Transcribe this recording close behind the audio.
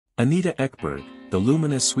Anita Ekberg, the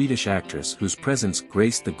luminous Swedish actress whose presence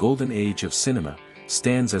graced the golden age of cinema,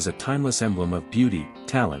 stands as a timeless emblem of beauty,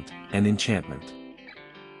 talent, and enchantment.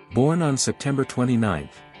 Born on September 29,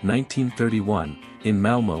 1931, in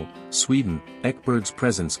Malmö, Sweden, Ekberg's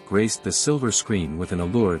presence graced the silver screen with an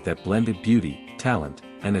allure that blended beauty, talent,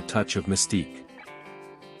 and a touch of mystique.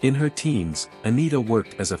 In her teens, Anita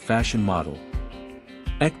worked as a fashion model.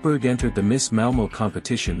 Ekberg entered the Miss Malmö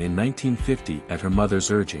competition in 1950 at her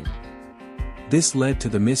mother's urging. This led to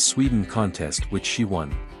the Miss Sweden contest, which she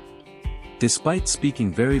won. Despite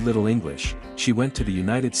speaking very little English, she went to the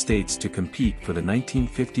United States to compete for the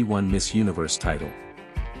 1951 Miss Universe title.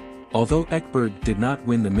 Although Ekberg did not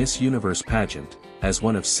win the Miss Universe pageant, as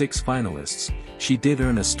one of 6 finalists, she did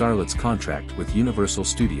earn a starlet's contract with Universal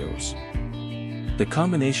Studios. The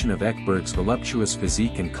combination of Ekberg's voluptuous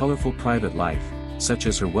physique and colorful private life, such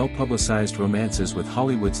as her well-publicized romances with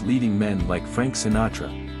Hollywood's leading men like Frank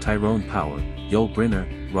Sinatra, Tyrone Power, Yul Brynner,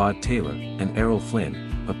 Rod Taylor, and Errol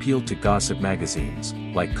Flynn, appealed to gossip magazines,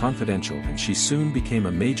 like Confidential, and she soon became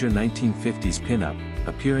a major 1950s pin-up,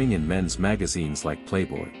 appearing in men's magazines like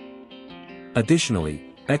Playboy.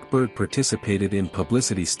 Additionally, Ekberg participated in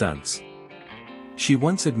publicity stunts. She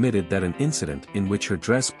once admitted that an incident in which her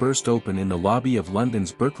dress burst open in the lobby of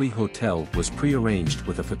London's Berkeley Hotel was pre-arranged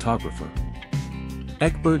with a photographer.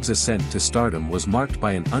 Ekberg's ascent to stardom was marked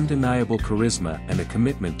by an undeniable charisma and a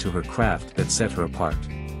commitment to her craft that set her apart.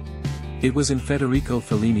 It was in Federico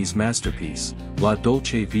Fellini's masterpiece, La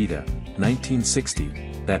Dolce Vita,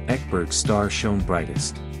 1960, that Ekberg's star shone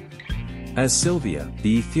brightest. As Sylvia,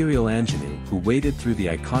 the ethereal ingenue who waded through the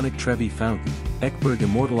iconic Trevi fountain, Ekberg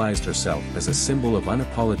immortalized herself as a symbol of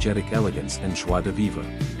unapologetic elegance and joie de vivre.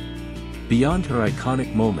 Beyond her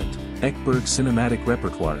iconic moment, Ekberg's cinematic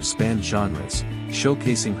repertoire spanned genres,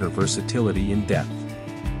 showcasing her versatility in depth.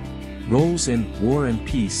 Roles in War and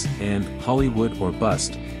Peace and Hollywood or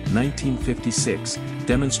Bust, 1956,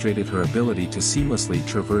 demonstrated her ability to seamlessly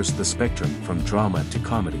traverse the spectrum from drama to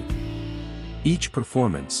comedy. Each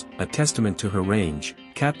performance, a testament to her range,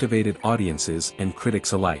 captivated audiences and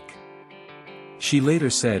critics alike. She later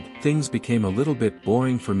said, "Things became a little bit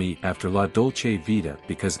boring for me after La Dolce Vita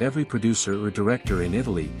because every producer or director in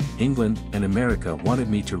Italy, England, and America wanted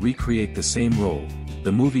me to recreate the same role,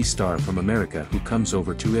 the movie star from America who comes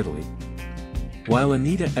over to Italy." While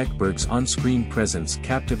Anita Ekberg's on-screen presence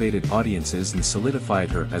captivated audiences and solidified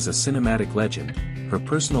her as a cinematic legend, her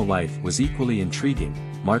personal life was equally intriguing,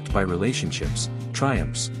 marked by relationships,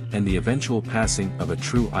 triumphs, and the eventual passing of a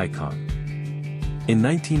true icon. In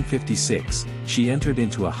 1956, she entered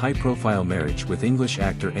into a high-profile marriage with English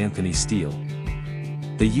actor Anthony Steele.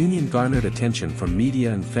 The union garnered attention from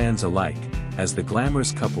media and fans alike, as the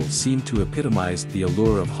glamorous couple seemed to epitomize the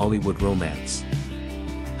allure of Hollywood romance.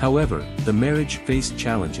 However, the marriage faced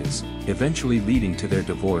challenges, eventually leading to their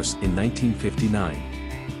divorce in 1959.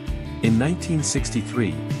 In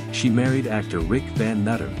 1963, she married actor Rick Van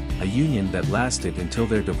Nutter, a union that lasted until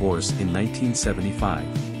their divorce in 1975.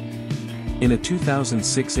 In a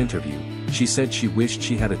 2006 interview, she said she wished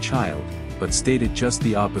she had a child, but stated just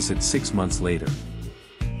the opposite 6 months later.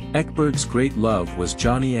 Ekberg's great love was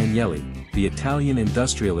Gianni Agnelli, the Italian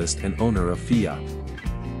industrialist and owner of Fiat.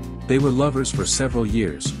 They were lovers for several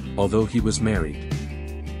years, although he was married.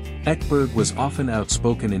 Ekberg was often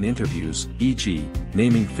outspoken in interviews, e.g.,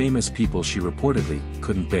 naming famous people she reportedly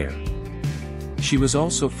couldn't bear. She was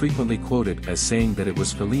also frequently quoted as saying that it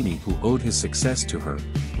was Fellini who owed his success to her,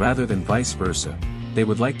 rather than vice versa. "They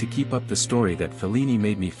would like to keep up the story that Fellini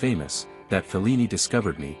made me famous, that Fellini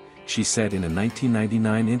discovered me," she said in a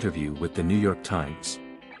 1999 interview with the New York Times.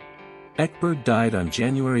 Ekberg died on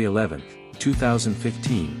January 11,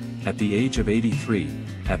 2015, at the age of 83,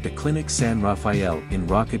 at the Clinic San Raffaele in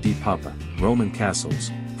Rocca di Papa, Roman Castles,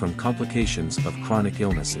 from complications of chronic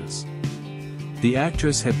illnesses. The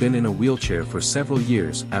actress had been in a wheelchair for several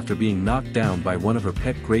years after being knocked down by one of her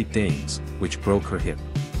pet Great Danes, which broke her hip.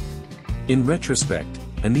 In retrospect,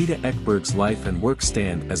 Anita Ekberg's life and work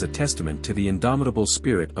stand as a testament to the indomitable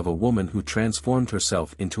spirit of a woman who transformed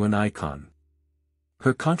herself into an icon.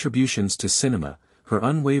 Her contributions to cinema, her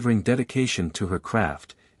unwavering dedication to her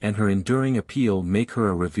craft, and her enduring appeal make her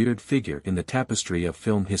a revered figure in the tapestry of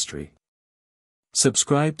film history.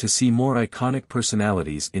 Subscribe to see more iconic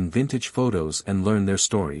personalities in vintage photos and learn their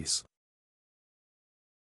stories.